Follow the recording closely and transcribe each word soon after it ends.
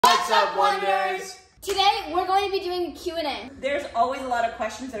up, Wonders? Today, we're going to be doing a Q&A. There's always a lot of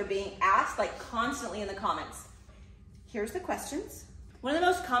questions that are being asked, like constantly in the comments. Here's the questions. One of the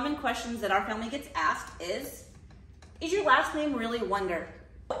most common questions that our family gets asked is your last name really Wonder?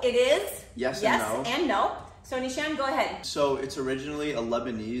 It is. Yes and no. So Neshan, go ahead. So it's originally a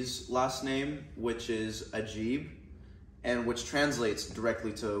Lebanese last name, which is Ajib, and which translates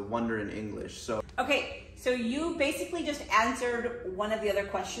directly to wonder in English. So okay, so you basically just answered one of the other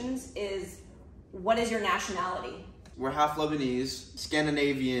questions is, what is your nationality? we're half Lebanese,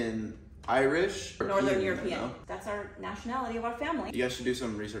 Scandinavian, Irish, Northern European. That's our nationality of our family. You guys should do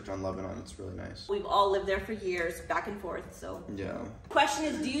some research on Lebanon. It's really nice. We've all lived there for years, back and forth, so. Yeah. Question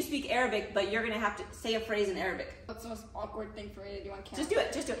is, do you speak Arabic, but you're gonna have to say a phrase in Arabic. What's the most awkward thing for you to do on camera? Just do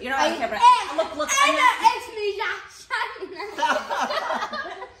it, just do it. You're not on camera. Look,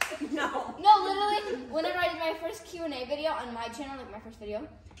 No. No, literally, whenever I did my first Q&A video on my channel, like my first video,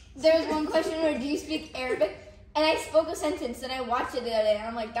 there was one question where, do you speak Arabic? And I spoke a sentence and I watched it the other day and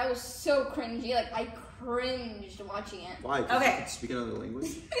I'm like, that was so cringy. Like, I cringed watching it. Why? Okay. Speak another language?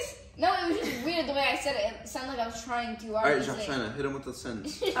 No, it was just weird the way I said it. It sounded like I was trying too hard. Alright, Joshina, hit him with the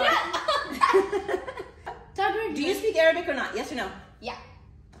sentence. Do you speak Arabic or not? Yes or no? Yeah.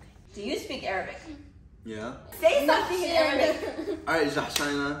 Do you speak Arabic? Yeah. Say something in Arabic. Alright,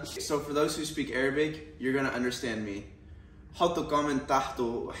 Joshina. So for those who speak Arabic, you're gonna understand me. حطوا كومنت تحت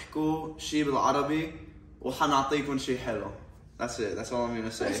واحكوا شي بالعربي وحنعطيكم شي حلو. That's it. That's all I'm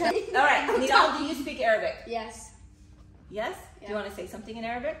gonna say. Alright, Nidal, do you speak Arabic? Yes. Yes? Yeah. Do you want to say something in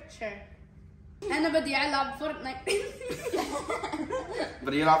Arabic? Sure. أنا بدي ألعب فورتنايت.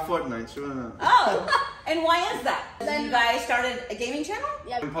 But you're not Fortnite, sure. Oh, and why is that? You guys started a gaming channel?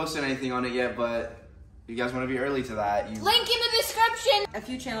 I haven't posted anything on it yet, but you guys want to be early to that. Link in the description. A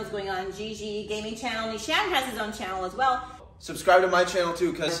few channels going on. Jiji gaming channel. Neshan has his own channel as well. Subscribe to my channel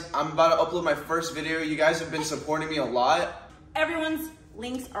too, because I'm about to upload my first video. You guys have been supporting me a lot. Everyone's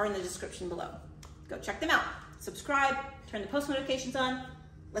links are in the description below. Go check them out. Subscribe, turn the post notifications on.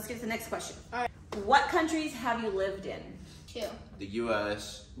 Let's get to the next question. All right. What countries have you lived in? 2. The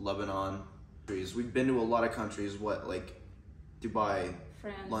US, Lebanon, we've been to a lot of countries. What, like Dubai,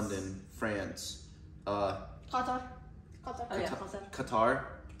 France. London, France, Qatar. Oh, yeah, Qatar.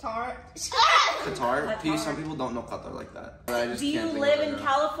 Qatar. Some people don't know Qatar like that. I just Do you can't think live of it in now.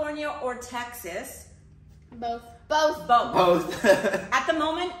 California or Texas? Both. Both. Both. At the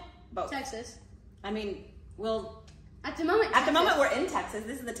moment, both. Texas. I mean, we'll. At the moment. At the moment, we're in Texas.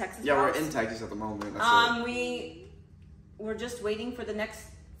 This is the Texas. Yeah, house. we're in Texas at the moment. That's it. We're just waiting for the next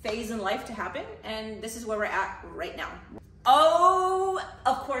phase in life to happen, and this is where we're at right now. Oh,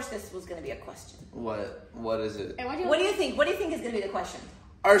 of course, this was going to be a question. What is it? What do you think? What do you think is going to be the question?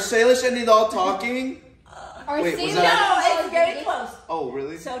 Are Salish and Nidal talking? Wait, was that? No, it's very close. Oh,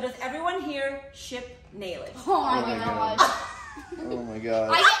 really? So does everyone here ship nailage? Oh my gosh. Oh my god.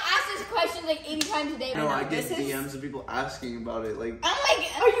 I get asked this question like 80 times a day. No, I get This is- DMs of people asking about it. Like, I'm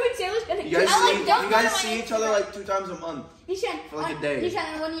like, are you and Sailor's gonna you guys I'm like, you guys see each other like 2 times a month. Nishan, for like a day. Nishan,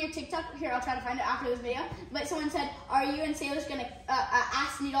 on one of your TikTok, here, I'll try to find it after this video, but someone said, are you and Sailor's gonna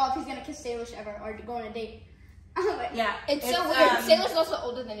ask Nidal if he's gonna kiss Sailor's ever, or go on a date? Yeah, It's so weird. Sailor's also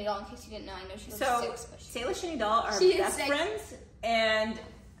older than Nidal, in case you didn't know. I know she was 6. But Salish and Nidal are She is best 6. friends, and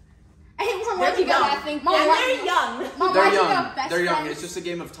Mom, they're you young. guys, I think. And they're young. Mom, They're why'd you young. go best They're young. friends? It's just a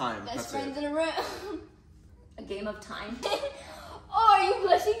game of time. Best That's friends it. in a room. A game of time. Oh, are you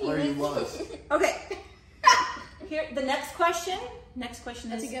blushing? Where you was? Okay. Here, the next question. Next question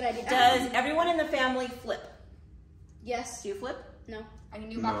That's is, a good idea. does everyone in the family flip? Yes. Do you flip? No. I can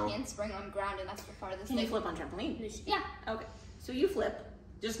do about No. handspring on ground, and that's for part of this Can you thing. flip on trampoline? Yeah. Okay. So you flip,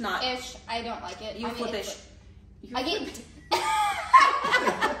 just not. Ish. I don't like it. You flip-ish. You I flip.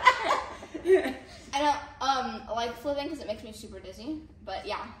 get. I don't like flipping because it makes me super dizzy. But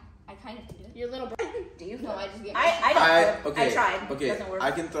yeah, I kind of do it. Your little brother. Do you flip? No, I just get. I don't flip. I tried. Okay. Doesn't work. I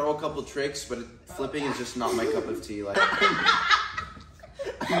can throw a couple tricks, but flipping is just not my cup of tea. Like,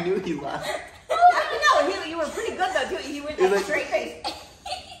 I knew he laughed. No, you were pretty good though. Too. You went like straight face.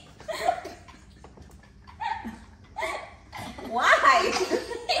 Why?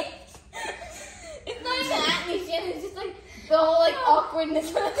 It's not even at me, Shannon. It's just like the whole like awkwardness.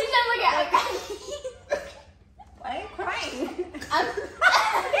 She's like, Why are you crying? I'm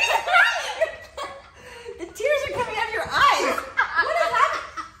The tears are coming out of your eyes. What is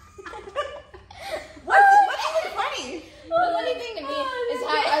happening? What's even funny? The funny thing to me is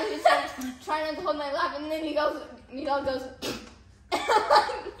how I was just like, trying not to hold my laugh, and then Nidal goes.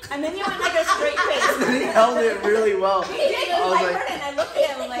 And then you went like a straight face. And he held it really well. He did. I was I like- heard it and I looked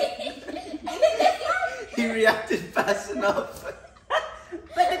at him like. He reacted fast enough.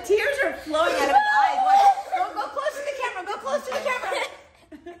 But the tears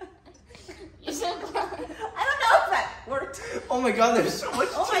my god, there's so much.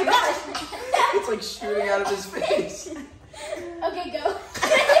 Oh my gosh. It's like shooting out of his face. Okay, go.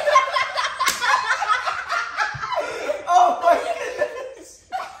 Oh my goodness.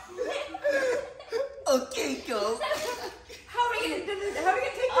 Okay, go. How are we gonna take this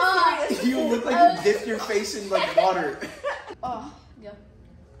serious? You look like you dipped your face in like water. Oh, go.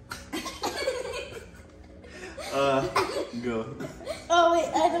 Go. Oh wait,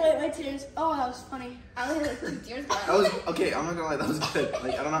 I had to wipe my tears. Oh, that was funny. I only had like 2 tears That going. was okay. I'm not gonna lie, that was good.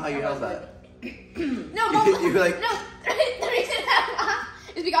 Like I don't know how you held that. No, Mom. You were like- no. The reason I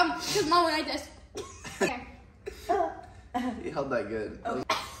laughed is because Mom went like this. Okay. You held that good. That was-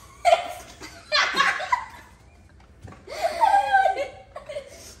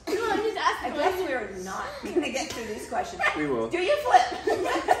 Come on, just ask I me. guess we're not gonna get through these questions. We will. Do you flip?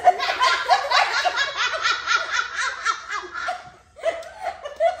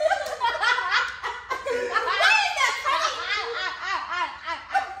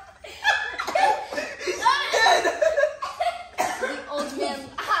 The old man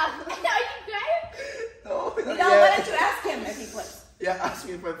laughed. Are you crying? No, not No, why yet. don't you ask him if he flips? Yeah, ask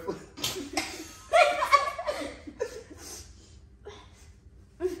me if I flip.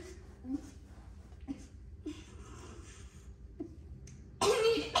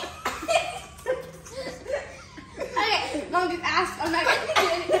 Okay, Mom, just ask. I'm not gonna do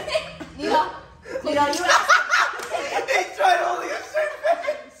anything. Nidal. You know, you ask. He tried holding a straight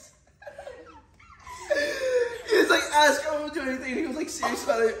face. He was like, ask, I won't do anything. He was like serious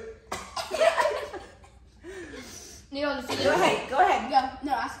about it. Nidal, just Go ahead. Go ahead. Go.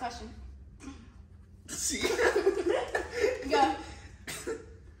 No, ask a question. See? Go.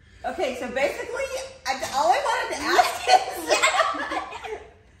 Okay, so basically, all I wanted to ask is,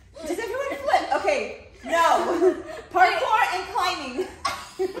 does everyone flip? Okay, no. Parkour and climbing.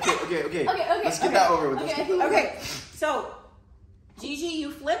 Okay. Okay. Let's get that over with. Let's Okay. get that over. Okay, so Gigi,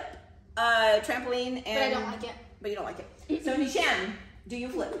 you flip trampoline, and But I don't like it. But you don't like it. So Neshan, do you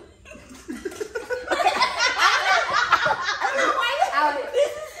flip? Alex.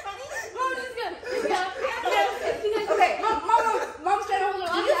 This is funny. Mom, this is good. This is good. Okay. Mom's trying to hold her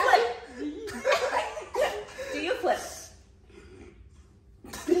Do on. you flip? Do you flip?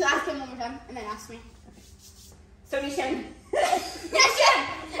 Just ask him one more time and then ask me. So Neshan. Neshan!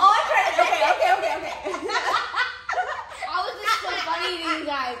 Oh, I'm trying. Okay. How is this so funny to you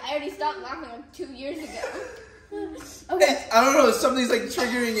guys? I already stopped laughing like 2 years ago. Okay. I don't know, something's like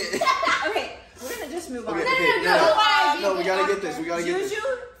triggering it. Okay, we're gonna just move on. Okay, No, no, we gotta get this. We gotta get this. Juju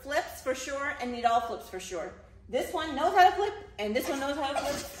flips for sure, and Nidal flips for sure. This one knows how to flip, and this one knows how to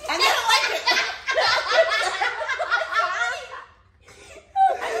flip, and they don't like it.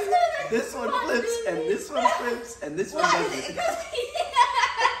 This one flips, and this one flips, and this one doesn't. I'm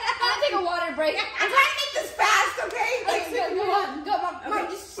gonna take a water break. I'm trying to make this fast, okay? Like, Okay, go on. Go, Mom. Mom,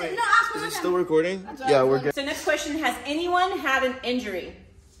 just Wait, no, ask one is more it time. still recording? That's right. Yeah, we're good. So next question: has anyone had an injury?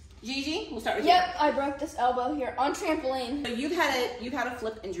 Gigi, we'll start with Yep, I broke this elbow here on trampoline. you. So you've had a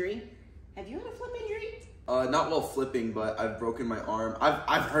flip injury. Have you had a flip injury? Not while flipping, but I've broken my arm.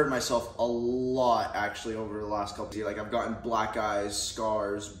 I've hurt myself a lot actually over the last couple of years. Like I've gotten black eyes,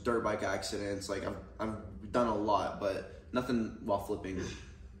 scars, dirt bike accidents. Like I've done a lot, but nothing while flipping.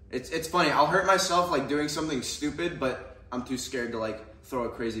 It's funny. I'll hurt myself like doing something stupid, but I'm too scared to like throw a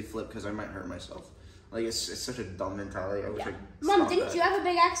crazy flip because I might hurt myself. Like it's such a dumb mentality. I wish I could Mom, stop didn't that. you have a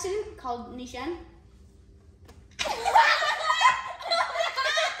big accident called Neshan?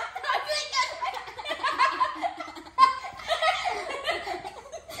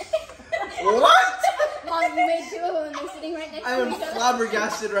 What? Mom, you made 2 of them and they're sitting right next I to am each other.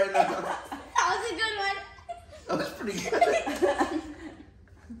 flabbergasted right now. That was a good one. That was pretty good.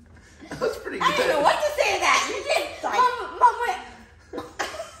 That was pretty good. I don't know what to say to that. You did. Sorry. Mom, wait.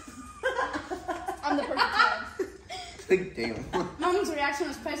 I'm the perfect child. Like, damn. Mom's reaction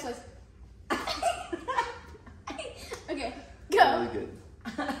was priceless. Okay, go. Really good.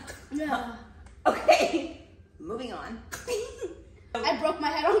 No. Okay, moving on. I broke my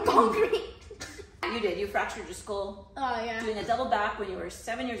head on concrete. You did. You fractured your skull Oh, yeah. doing a double back when you were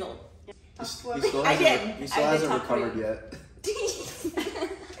 7 years old. He still I hasn't, did. he still I did hasn't talk for recovered you. yet.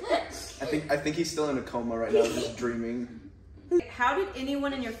 I think he's still in a coma right now, just dreaming. How did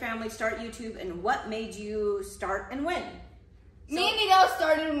anyone in your family start YouTube, and what made you start and when? Me and Nidal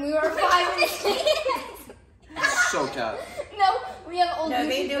started when we were 5 and 6. So cat. No, we have old No,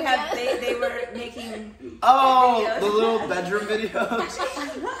 they YouTube do have. videos. They were making. Oh, Videos. the little bedroom videos.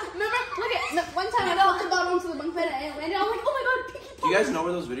 Remember? Look at no, one time I flipped the bottom onto the bunk bed and it landed. I was like, oh my god, Pinky Do you guys know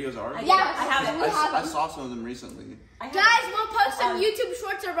where those videos are? I- Yeah, I have it. we have I them. saw some of them recently. I have- Guys, we'll post some Um, YouTube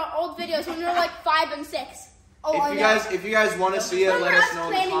shorts of our old videos when we were like 5 and 6. If you guys want to see it, let us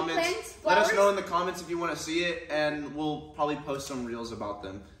know in the comments. Plants, let us flowers. know in the comments if you want to see it, and we'll probably post some reels about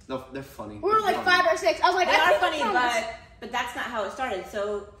them. They're funny. We were like 5 or 6. I was like, They I are think funny, it's but that's not how it started.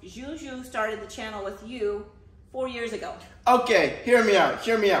 So Juju started the channel with you 4 years ago. Okay, hear me out.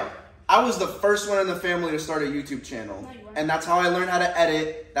 I was the first one in the family to start a YouTube channel. No, you weren't. And that's how I learned how to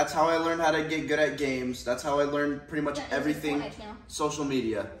edit. That's how I learned how to get good at games. That's how I learned pretty much That is everything Fortnite channel. social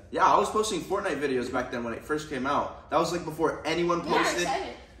media. Yeah, I was posting Fortnite videos back then when it first came out. That was like before anyone Yeah, posted.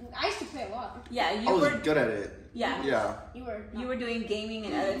 excited. I used to play a lot. Yeah, I you was were. good at it. Yeah, Yeah. You you were doing gaming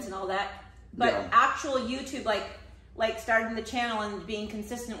and edits and all that. But Yeah. actual YouTube, like starting the channel and being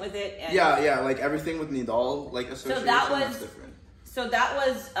consistent with it. And Yeah, like everything with Nidal, like association, that's different. So that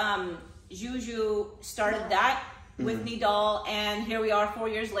was Juju started that with Nidal, and here we are 4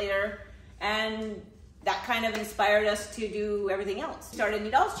 years later, and that kind of inspired us to do everything else. Started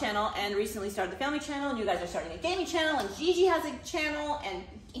Nidal's channel, and recently started the family channel, and you guys are starting a gaming channel, and Jiji has a channel, and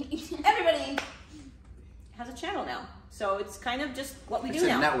everybody has a channel now. So it's kind of just what we It's do a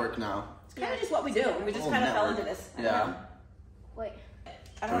now. network now. It's kind of just what we do. We just Oh, kind of fell network. into this. I Yeah. don't know. Wait.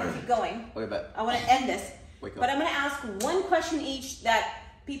 I don't want to keep going. Okay, bet. I want to end this. Wake up. But I'm going to ask one question each that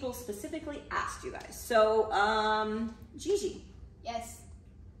people specifically asked you guys. So, Jiji, Yes.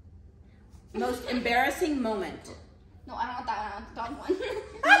 most embarrassing moment. No, I don't want that one. I want the top one.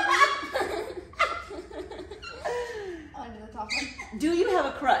 I want to do the top one. Do you have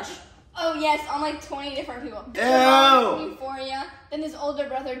a crush? Oh, yes, on like 20 different people. Ew. Jamal from Euphoria. Then his older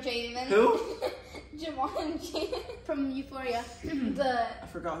brother, Jaden. Who? Jamal and Jaden from Euphoria. I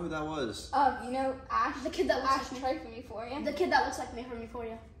forgot who that was. You know, Ash. The kid that looks Ash like me from Euphoria. The kid that looks like me from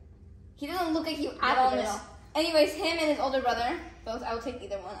Euphoria. He doesn't look like you I at all in do. this. Anyways, him and his older brother. Both. I will take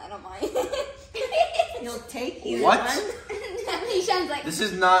either one. I don't mind. You'll take either What? one? Nishan's like. This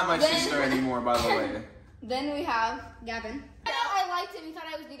is not my Then- sister anymore, by the way. Then we have Gavin. I liked him. He thought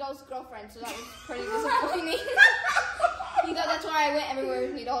I was Nidal's girlfriend, so that was pretty disappointing. He thought that's why I went everywhere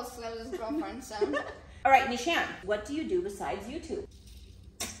with Nidal, because I was his girlfriend, so. All right, Neshan, what do you do besides YouTube?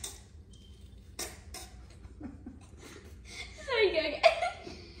 Sorry, okay.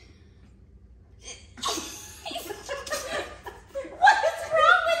 What is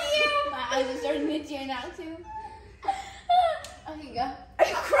wrong with you? My eyes are starting to tear now, too. Okay, go. Are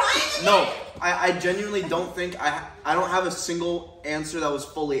you crying? No, I genuinely don't think I don't have a single answer that was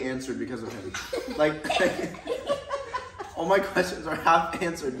fully answered because of him. Like all my questions are half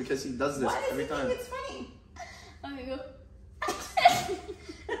answered because he does this Why does every he think time. it's funny? Okay, go.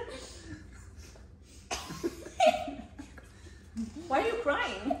 Why are you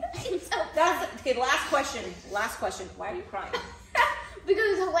crying? That's okay. Last question. Last question. Why are you crying? Because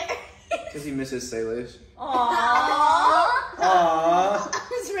it's hilarious. Because he misses Salish. Aww. Aww.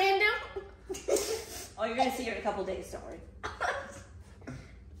 It's random. Oh, you're gonna see her in a couple days. Don't worry.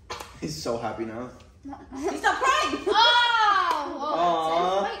 He's so happy now. He's not crying.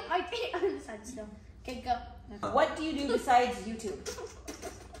 Oh! Aww. My feet are on the side still. Okay, go. What do you do besides YouTube?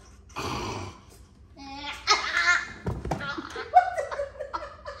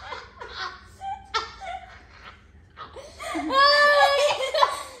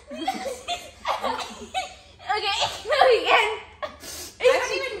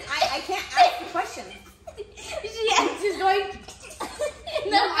 I can't ask the question. She's going.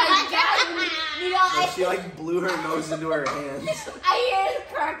 No, I can't. You know, No, she like blew her nose into her hands. I hear it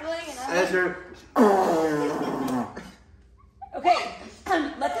crackling and I'm As her. Okay,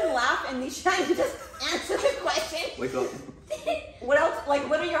 let them laugh and Nishan just answer the question. Wake up. What else? Like,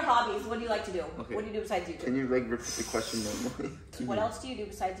 what are your hobbies? What do you like to do? Okay. What do you do besides YouTube? Can you like repeat the question normally? What else do you do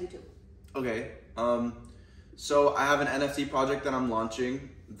besides YouTube? Okay. So I have an NFT project that I'm launching.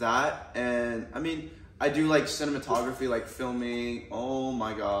 That and I mean I do like cinematography, like filming. Oh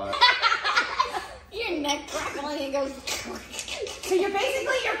my god. your neck crackling and goes. So you're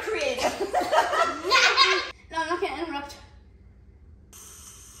creative. No, I'm not gonna interrupt.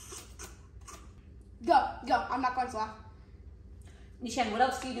 Go. I'm not going to laugh. Nishan, what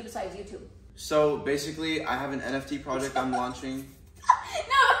else do you do besides YouTube? So basically, I have an NFT project I'm launching. No,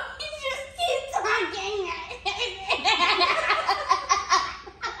 he just keeps talking.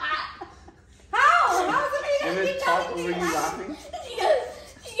 How is it I'm gonna talk over you laughing. She goes,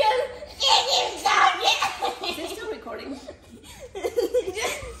 he keeps talking. Is it still recording?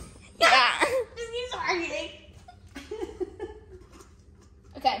 Yeah. Just keeps arguing.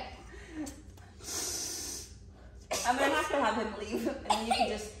 Okay. I'm gonna have to have him leave, and then you can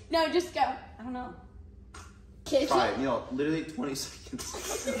just, No, just go. I don't know. Okay, Try it, literally 20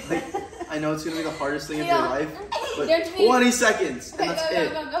 seconds. Like, I know it's gonna be the hardest thing of Yeah. your life. But There to be- 20 seconds, Okay, and that's go, it.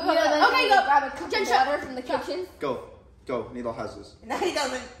 go, go, go, You go. know, then Okay, you go. grab a cup Jen, of shut. water from the kitchen. Go. Needle has this. No, he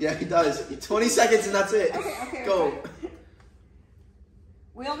doesn't. Yeah, he does. 20 seconds, and that's it. Okay. Go. Okay.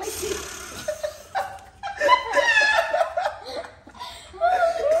 We only see.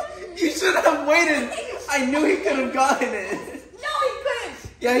 You should have waited. I knew he could have gotten it. No, he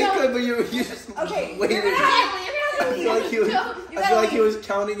couldn't. Yeah, he No. could, but you just Okay, waited. you're gonna I feel like he was. Go. You I gotta feel like he leave. was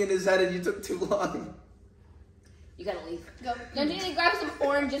counting in his head, and you took too long. You gotta leave. Go. Don't you need to grab some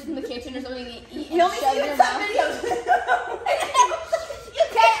oranges from the kitchen or something to eat You and only shove see in it your in some mouth? videos.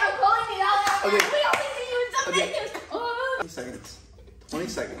 Okay, I'm pulling it out. Okay. We only see you in some Okay. videos. Oh. 20 seconds. 20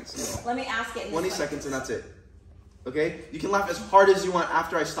 seconds. Let me ask it. In 20 this way. seconds, and that's it. Okay? You can laugh as hard as you want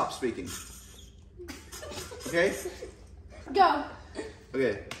after I stop speaking. Okay? Go.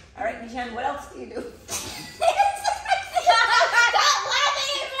 Okay. All right, Neshan, what else do you do? Stop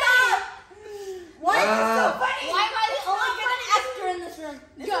laughing at me. Why is it so funny? Why am I the only funny actor in this room?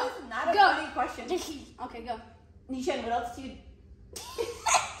 This Go. is not a Go. funny question. Okay, go. Neshan, what else do you?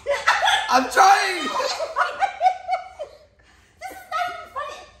 I'm trying! This is not even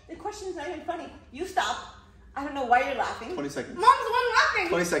funny. The question's not even funny. You stop. I don't know why you're laughing. 20 seconds. Mom's the one laughing.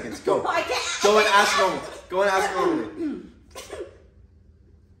 20 seconds. Go. I can't. Go and ask normally. Go and ask normally.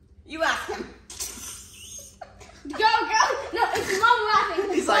 You ask him. Go. No, it's mom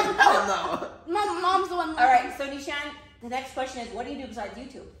laughing. He's like, hell no. Mom's the one All laughing. right, so Neshan, the next question is, what do you do besides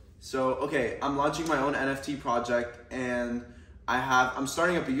YouTube? So, okay, I'm launching my own NFT project, and I'm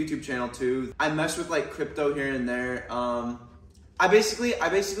starting up a YouTube channel too. I mess with like crypto here and there. I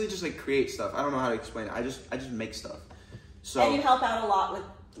basically just like create stuff. I don't know how to explain it. I just make stuff. So And you help out a lot with.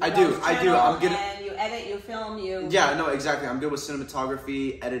 I do. Nidal's channel, I'm good. And you edit, you film, you. Yeah, no, exactly. I'm good with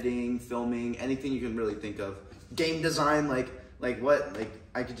cinematography, editing, filming, anything you can really think of. Game design, like what? Like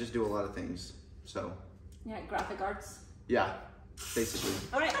I could just do a lot of things. So Yeah, graphic arts. yeah, basically.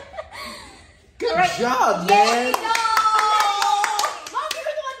 All right. Good All right. job, Yay, man. no! Mom, you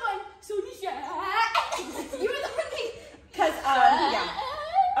were the one going. So you were the one going. Because yeah.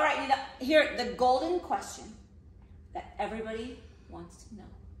 All right, Nidal, here the golden question that everybody wants to know.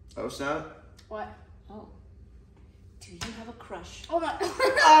 Oh snap! What? Oh, do you have a crush? Oh my.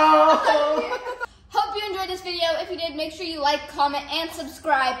 Oh. Hope you enjoyed this video. If you did, make sure you like, comment, and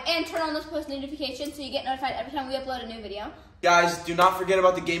subscribe, and turn on those post notifications so you get notified every time we upload a new video. Guys, do not forget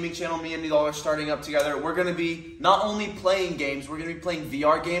about the gaming channel me and Nidal are starting up together. We're going to be not only playing games, we're going to be playing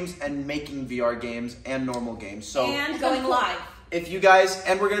VR games and making VR games and normal games. So And going live. if you guys,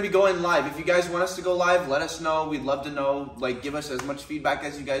 and we're going to be going live. If you guys want us to go live, let us know. We'd love to know. Like, give us as much feedback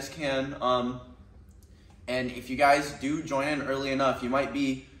as you guys can. And if you guys do join in early enough, you might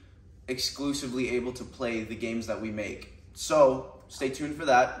be exclusively able to play the games that we make. So stay tuned for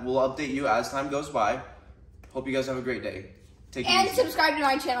that. We'll update you as time goes by. Hope you guys have a great day. Take it And easy. subscribe to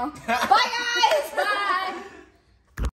my channel. Bye, guys. Bye.